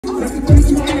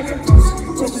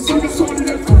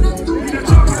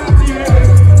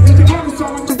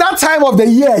That time of the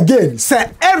year again,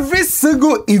 say every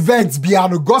single event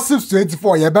beyond Gossips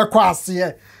 24, you better cross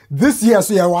here. This year,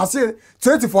 so you was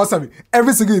 24/7.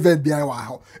 Every single event behind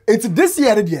wow. It's this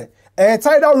year,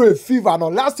 Tidal Rave fever. No,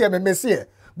 last year me say,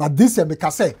 but this year me can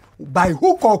say by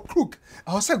hook or crook.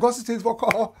 I was say Gossips 24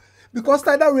 call because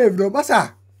Tidal Rave no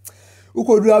matter. Who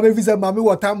could do a visit, mammy?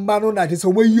 What time man on that? So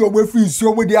when you are free,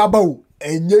 so with the above,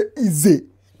 and easy.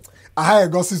 I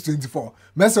have Gossips 24.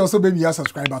 Mess also baby you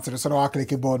subscribe to the so I click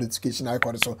the notification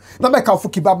icon so. Now make a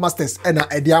kebab masters and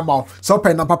a diamond. So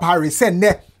pen and papa send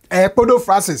ne. Podo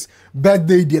Francis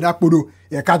birthday day na podo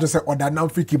you can't just say order now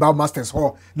free kebab masters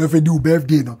ho no if do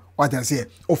birthday no what I say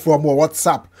or from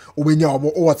WhatsApp or when you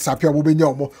WhatsApp you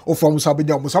or from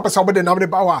somebody so somebody now the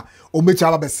power or make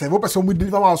all be 7 person we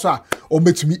deliver also or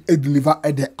make me deliver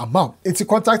at the amount it's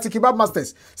contact kebab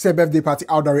masters say birthday party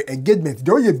outdoor engagement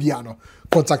do you piano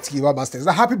contact kebab masters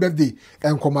a happy birthday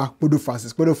and come Podo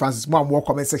Francis more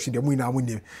comment section the winner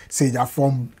say you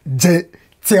from J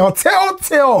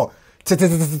tell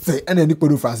and then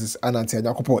Nicodo Francis and Antia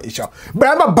Jacopo Isha.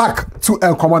 But I'm back to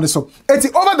El Command. So it's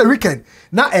over the weekend.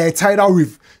 Now a Tidal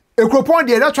Rave. A coupon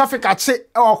the traffic at say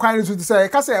or kind to say,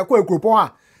 Cassa a coupon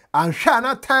and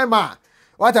Shana timer.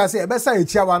 What I say, best say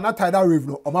Chiawa not Tidal Rave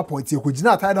no on my point. You could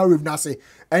not Tidal Rave now say,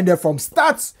 and then from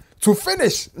start to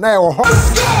finish now.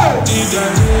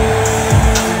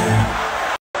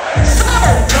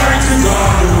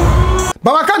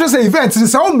 But I can't just say events.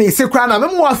 It's all me say cry. I'm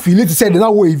more feeling to say the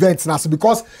now events now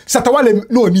because Shatawale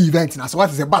no any event now. So what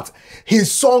is it? But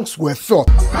his songs were thought.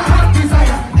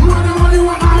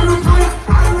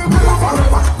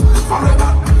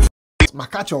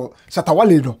 Makacho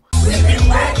Shatawale no.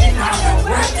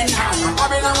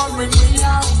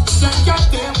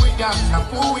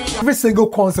 Every single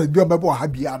concert be on my boy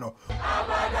Habiano.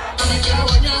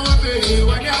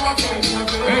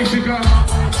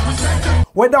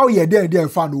 Whether you're there,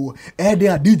 fan who,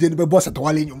 there DJ the boss at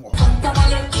Wale anymore.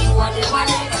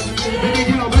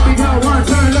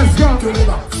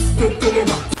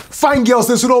 Fine girls,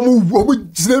 they should not move.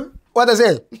 What I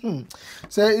say?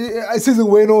 Say, I see the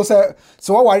way no say.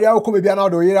 So why you come be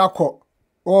another year?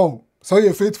 Oh, so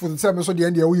you're faithful to tell me so the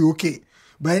end you okay.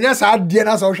 But yes, I did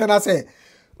not say.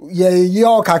 Yeah,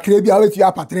 you can create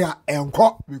your patria and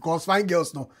cop because fine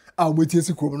girls no. I'm with you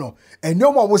to no. And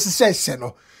no more was say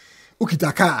no.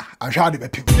 Ukitaka, I shall be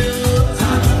people.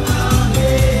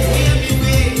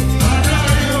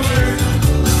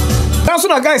 That's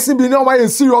what a guy simply know why a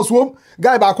serious one.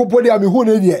 Guy back up on the army who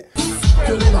need it.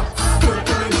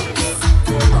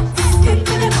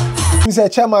 Mr.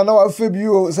 Chairman, now I feel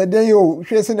you said, then you,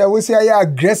 she said, I will say I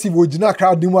aggressive with Jina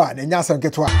crowd, the one, and yes, and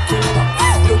get one.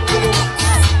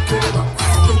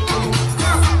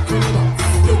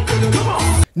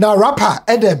 Now rapper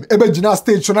Edem Ebejina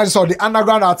stage so now saw the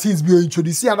underground artists be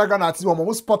introduced underground artists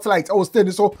one spotlight I was staying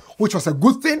so which was a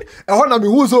good thing and when I mean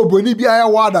who's so boni be a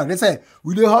word they say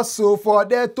we dey hustle for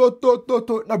the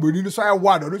to na boni so a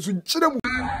word no so chire mu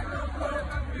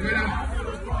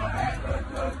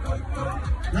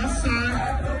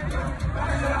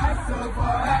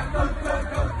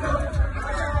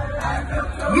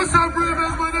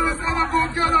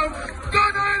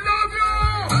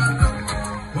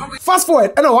Fast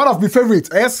forward, and one of my favorites,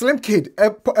 a Slim Kid,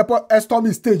 a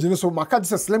Stormy stage, you know, so my cat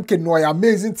is a Slim Kid, no,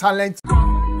 amazing talent.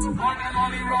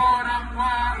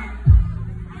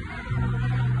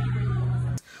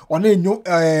 On a new,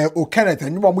 Kenneth,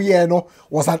 and you know,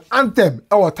 was an anthem,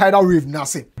 our Tidal Rave,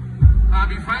 nothing. I've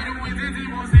been fighting with the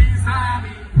demons inside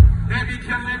me, they be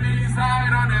killing me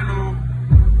inside on the low.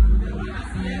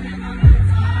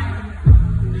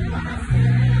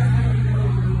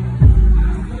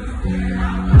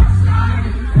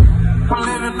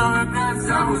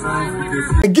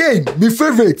 Again, my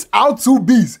favorite, Out 2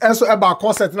 Bees, and so about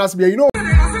concert, and you know.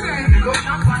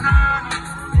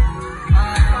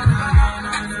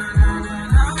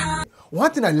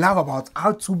 One thing I love about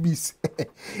Out 2 Bees,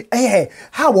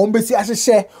 how one be see as a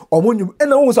share, or when you,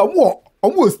 and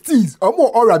almost tease, or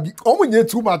more Arabic, or when you're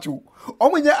too much, or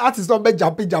when your artists don't be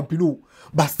jumping,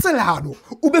 but still hard,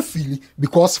 ube feel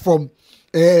because from,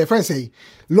 friends say,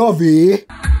 love it.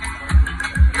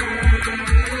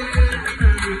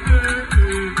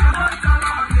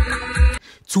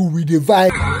 To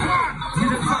redivide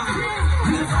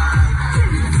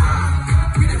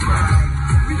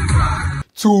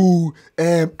to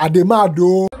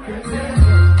Ademado.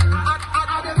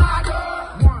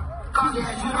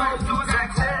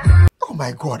 Oh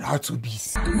my God, how to be.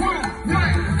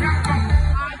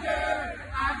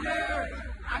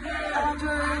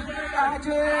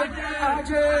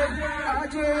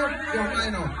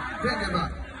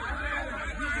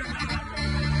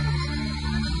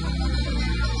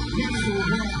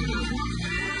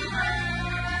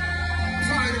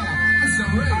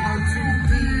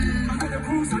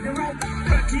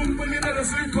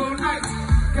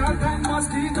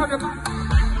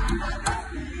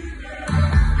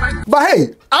 But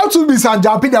hey, how to be some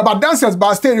jumping there, but dancers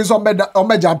but stage on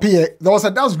me jumping here. There was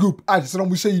a dance group at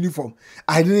some uniform.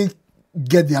 I didn't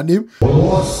get their name.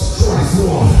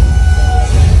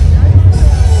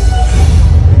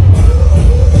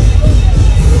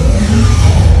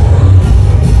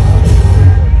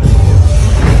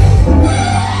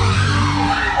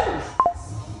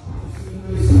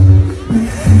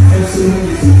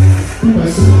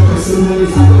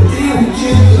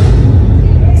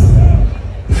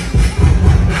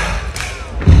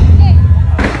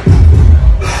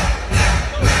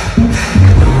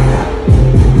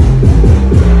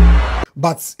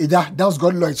 But that's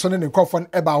God Lord, son and call for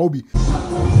Eba Obi.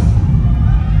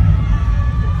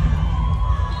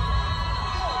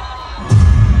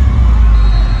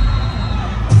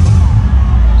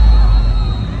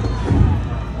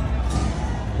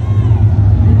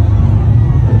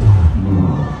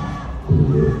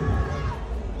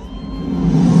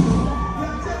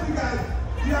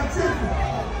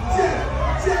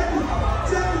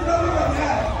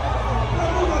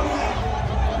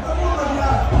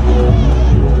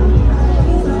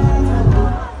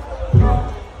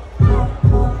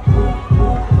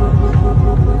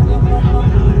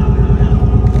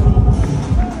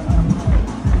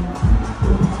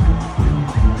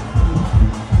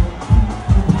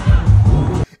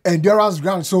 Endurance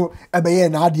ground, so ebe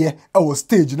na adie was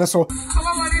stage na so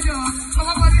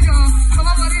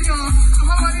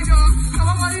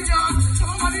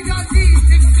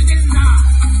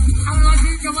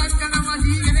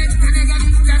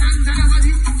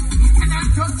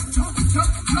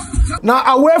now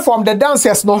away from the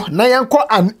dancers no na yanko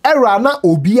an era na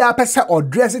obia pese or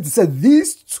dress it to say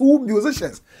these two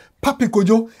musicians Pappy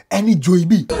Kojo and Joy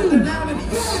B.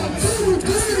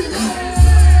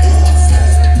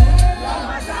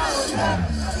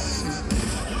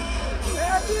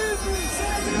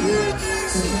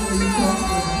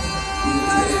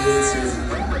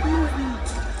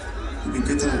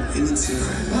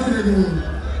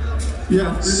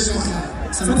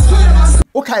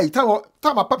 Okay, time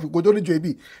Pappy Kojo and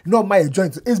JB. No, my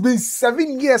joint. It's been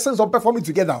 7 years since I'm performing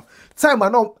together. Time I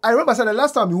remember saying the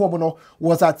last time we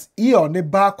was at the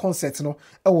bar concert,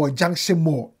 or Junction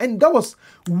Mall, and that was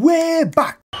way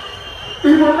back.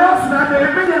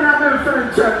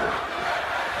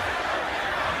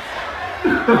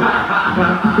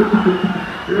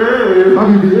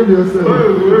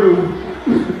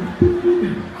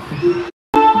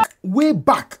 Way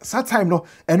back, that time no,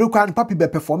 and no can Pappy be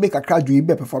perform make a crack, you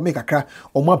be perform make a crack,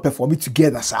 or man perform it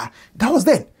together, sir. That was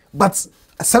then. But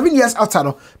 7 years after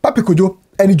no, Pappy Kojo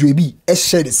and JB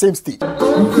share the same stage.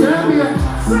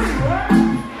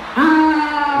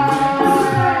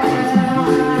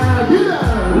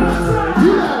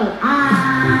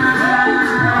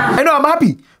 And I'm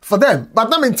happy for them, but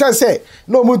now in tell say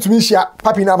no moon to me share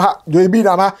Pappy Nama, JB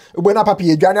Nama, when a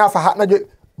Pappy Johnny for hat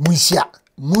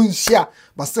Munshia,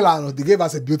 but still, they gave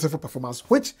us a beautiful performance,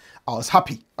 which I was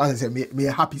happy. As I said, me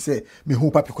happy say me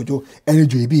who Pappy Kojo and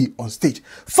JB on stage.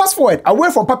 Fast forward away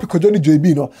from Pappy Kojo and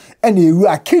JB, no, and we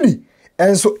are Kitty,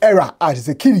 and so era as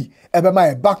a Kitty, ever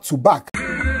my back to back.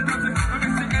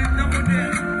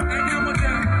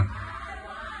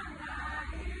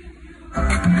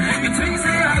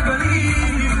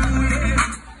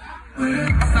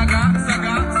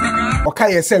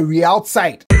 Okay, I say we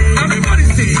outside. Everybody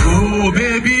say, oh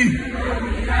baby.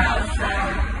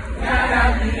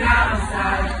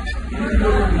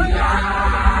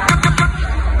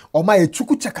 Oh my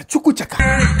chuku chaka.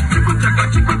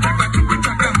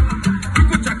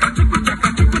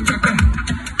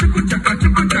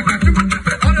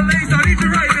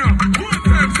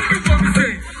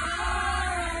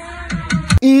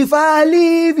 If I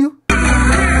leave you,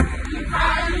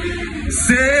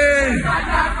 say,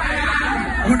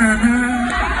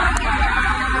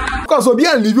 because Obi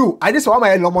and leave you, I just want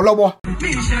my lomo.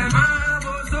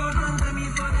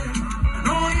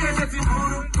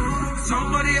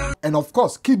 And of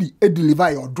course, Kiddy, a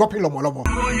deliver or dropping lomo.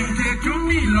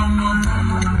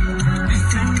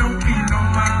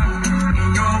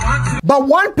 But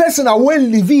one person I will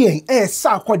leave is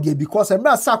Sakwadie because I'm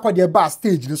not Sakwadie bar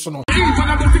stage. This one.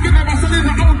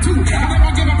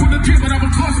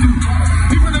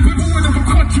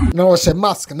 Now it's a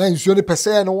mask. Now it's the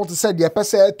person and I want to say the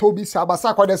person Toby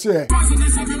Sabasakwa this year.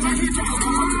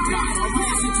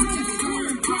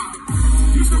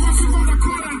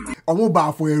 omo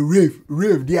ba for a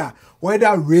rave there,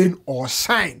 whether rain or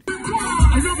shine.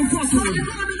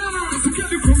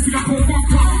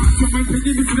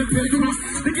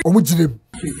 Omo jinem.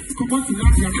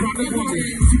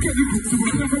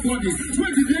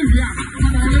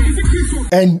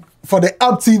 And for the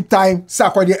umpteenth time,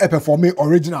 Sakwadi performing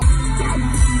original.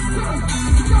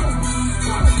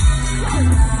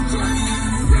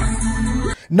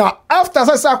 Now after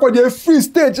Sakwadi free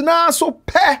stage, now so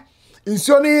pe in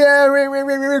Sony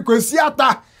Kwesi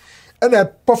and they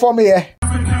perform here.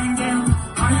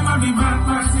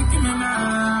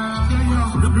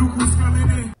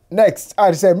 Next,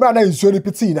 I say, man, I'm Sony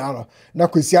Petit now. Na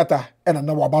Kwesi and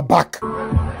another back.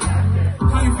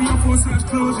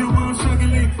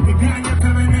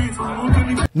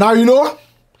 Now you know,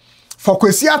 for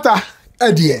Kwesi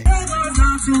Eddie.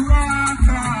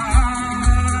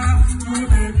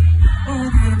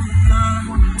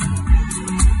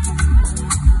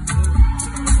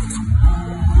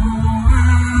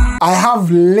 I have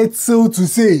little to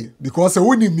say because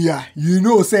you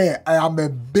know, say I am a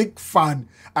big fan.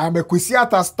 I am a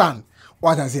Kwesi stan.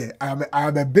 What I say, I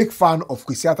am a big fan of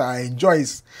Kwesi. I enjoy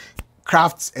his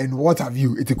crafts and what have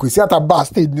you. It's a Kwesi bar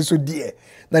stage so dear.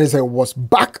 That is, I was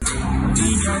back.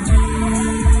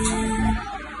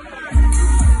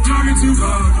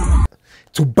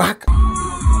 To back.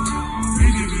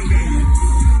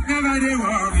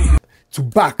 To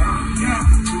back.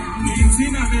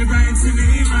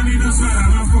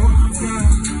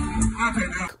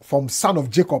 From Son of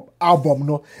Jacob album,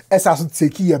 no, as I should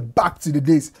take you back to the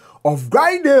days of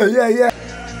grinding, yeah.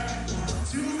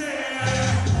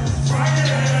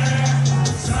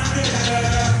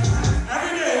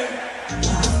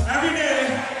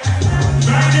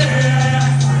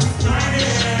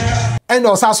 And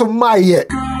also my year.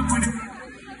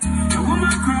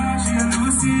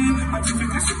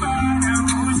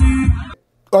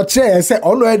 Oche say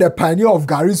ono the pioneer of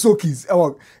Gary Sokis.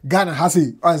 Ghana has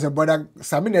it. I say brother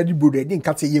Samin Edi Bro didn't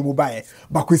catch ye mobile.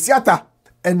 But Kwesi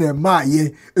and the ma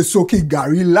ye Soki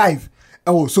Gary live.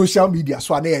 Social media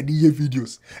so I did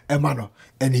videos.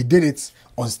 And he did it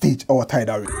on stage or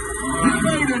Tidal Rave.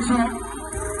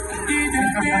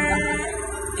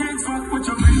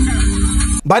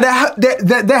 But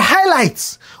the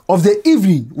highlights of the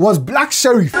evening was Black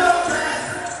Sherif.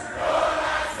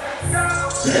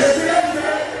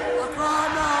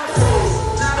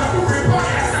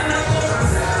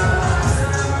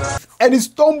 And it's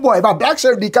Stonebwoy, but Black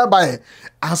Sherif did come by.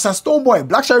 As a Stonebwoy,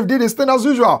 Black Sherif did his thing as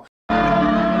usual.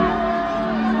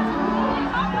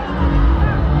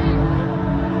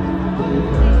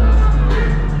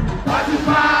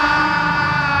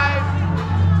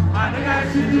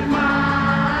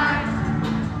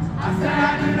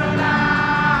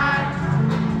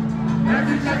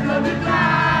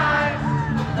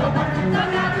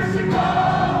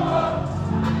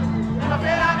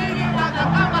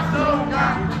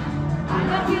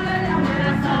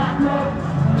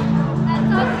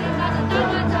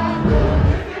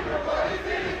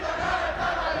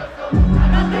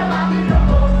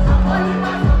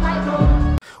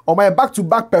 On my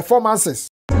back-to-back performances.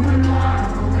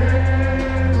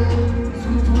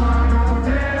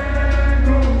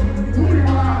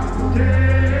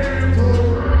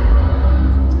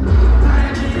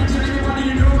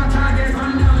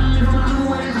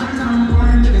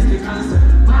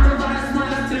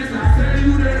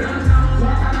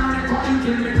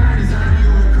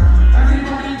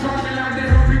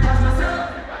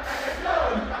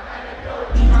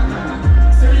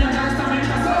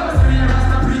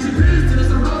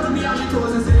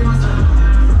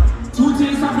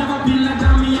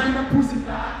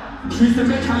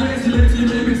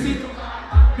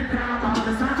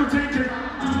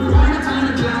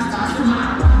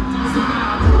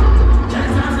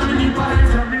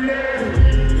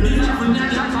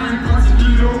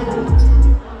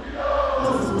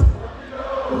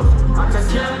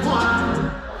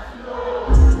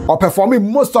 Or performing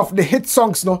most of the hit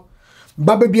songs, no.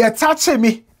 But baby, attaching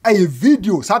me a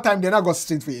video. Sometimes they're not going to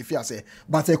straight for if you say.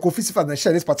 But Kwesi fan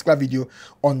share this particular video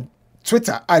on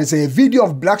Twitter. I say a video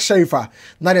of Black Sherif.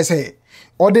 Now they say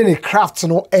ordinary crafts,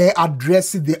 no,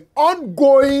 addressing the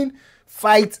ongoing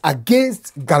fight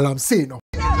against Galamsey, no.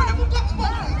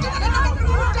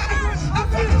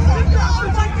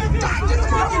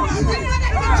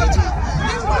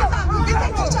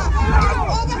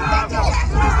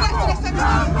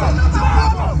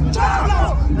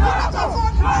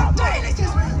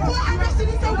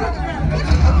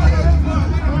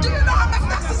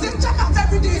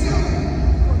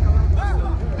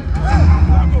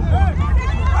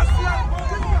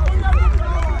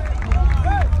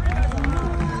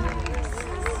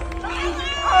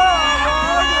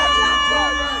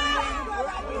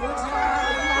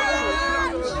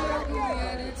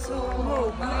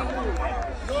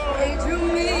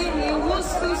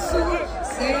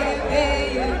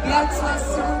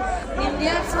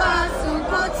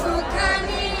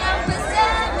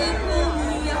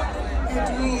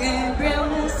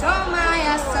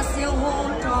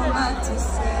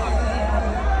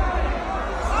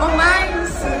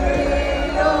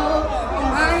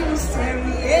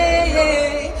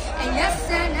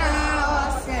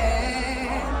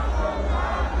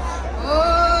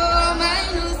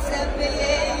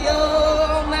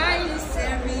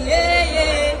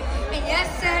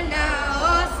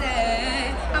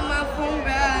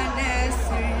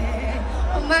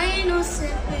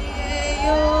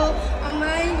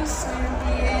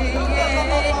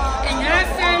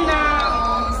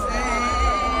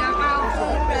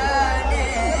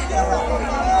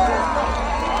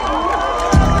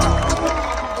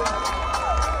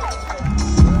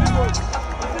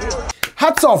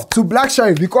 Hats off to Black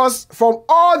Sherif, because from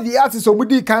all the artists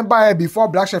somebody can buy before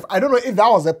Black Sherif, I don't know if that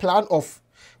was a plan of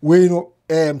where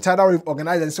Tidal Rave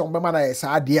organized and some man I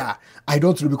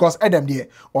don't know, because Adam there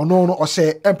or no or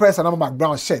share Empress and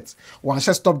Magraheb shirt, one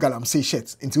share stop Galamsey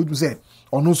shirt until to say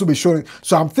or no so be showing.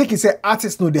 So I'm thinking say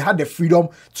artists know they had the freedom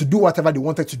to do whatever they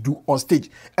wanted to do on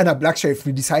stage, and a Black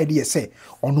Sherif decided say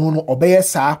or no obey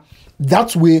sir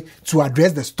that way to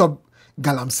address the stop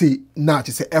Galamsey now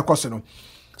to say air question.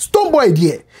 Stonebwoy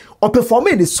there or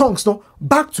performing the songs no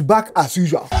back to back as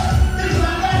usual.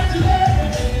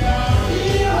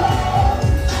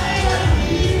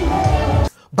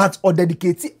 But or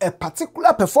dedicate a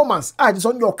particular performance just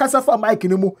on your Kasafa mic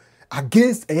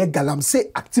against a Galamsey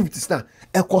activities now.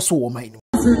 Ekoso woman. In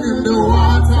the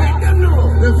water,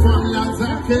 the farmlands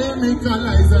are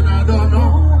chemicalized and I don't know.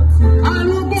 I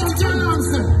will both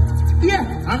Galamsey.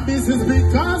 Yeah, and this is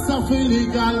because of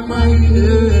illegal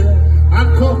mining.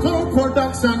 And cocoa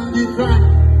production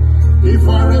decline,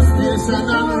 deforestation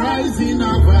and rising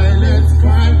of violent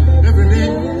crime every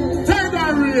day.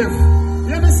 Tidal Rave,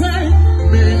 let me say,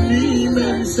 many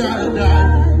men shall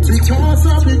die because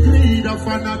of the greed of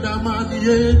another man.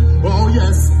 Yeah. Oh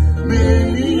yes,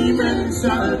 many men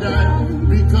shall die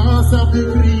because of the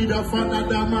greed of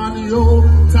another man. Yo,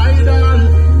 Tidal,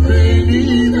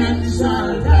 many men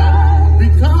shall die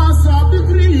because of the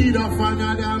greed of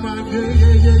another man. Yeah.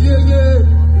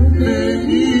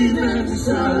 Many men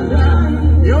shall die.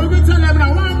 You want me to tell them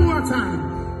that one more time?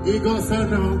 He goes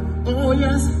now. Oh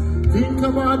yes, think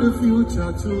about the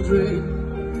future children.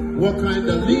 What kind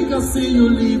of legacy you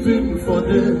leaving for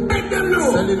them?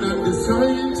 Selling and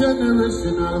destroying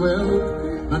generational wealth,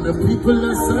 and the people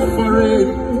are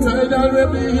suffering. Tidal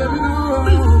Rave, hear me now.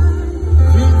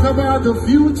 Think about the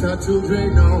future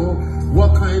children now.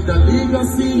 What kind of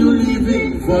legacy you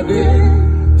leaving for them?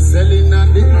 Selling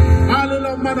and the all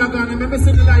love Magraheb. Maybe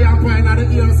see the lion point at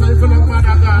the ear, so if you love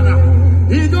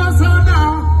Magraheb, he goes on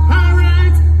now.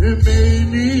 Alright,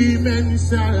 many men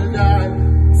shall die.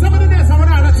 Somebody there,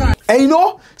 somebody at the time. And you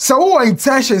know, so our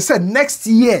intention said next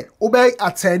year, Obey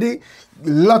attending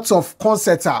lots of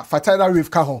concerts for Tidal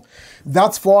Rave Kahon.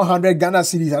 That's 400 Ghana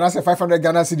cedis, and that's a 500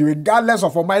 Ghana cedi, regardless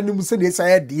of my name. It's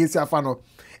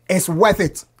worth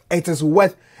it. It is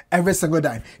worth every single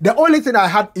dime. The only thing I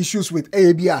had issues with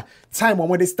AABR time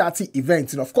when they started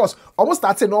events, and of course, almost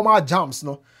started normal jams,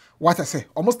 no. What I say,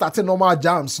 almost started normal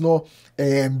jams, no,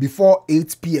 before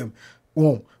 8 p.m.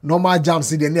 Oh, normal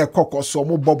jams in the near cock so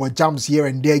more bubble jams here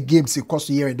and there, games cost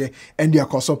here and there, and their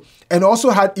cost. And also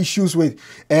had issues with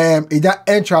that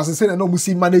entrance and saying no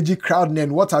musi managing crowd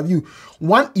and what have you.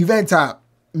 One event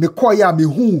me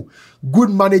who good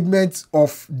management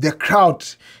of the crowd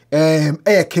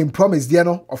Kim Promise there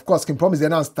no, of course Kim Promise there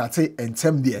now started and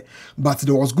term there, but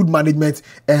there was good management.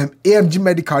 AMG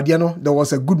Medical there no, there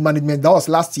was a good management, that was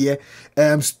last year.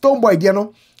 Stonebwoy there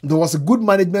no, there was a good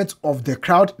management of the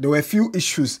crowd. There were a few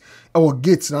issues our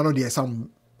gates now there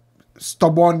some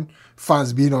stubborn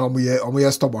fans being on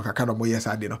stubborn kind of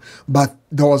side, you know. But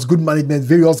there was good management,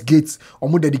 various gates,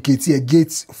 dedicated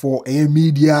gates for a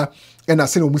media. And I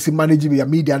said, we managing your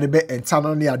media and turn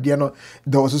on there.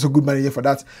 There was also good manager for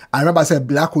that. I remember I said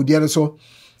Black Odiano, so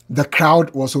the crowd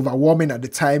was overwhelming at the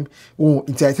time. Oh,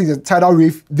 I think the Tidal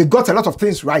Rave, they got a lot of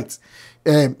things right.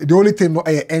 The only thing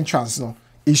entrance no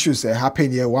issues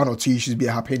happen here, one or two issues be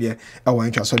happening here. Our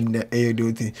entrance on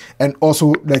the thing, and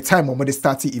also the time when they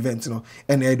started events, you know,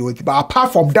 and do it. But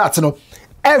apart from that, you know,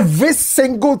 every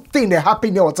single thing that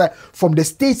happened there, from the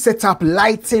stage setup,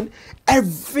 lighting,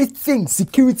 everything,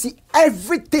 security,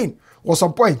 everything was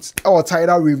on point. Our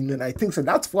Tidal Rave, and I think so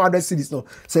that's 400 cedis no.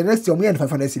 So next year, me and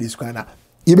 500 cedis.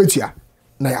 You bet ya.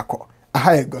 Nayako. I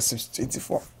hire Gossips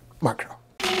 24. Macro.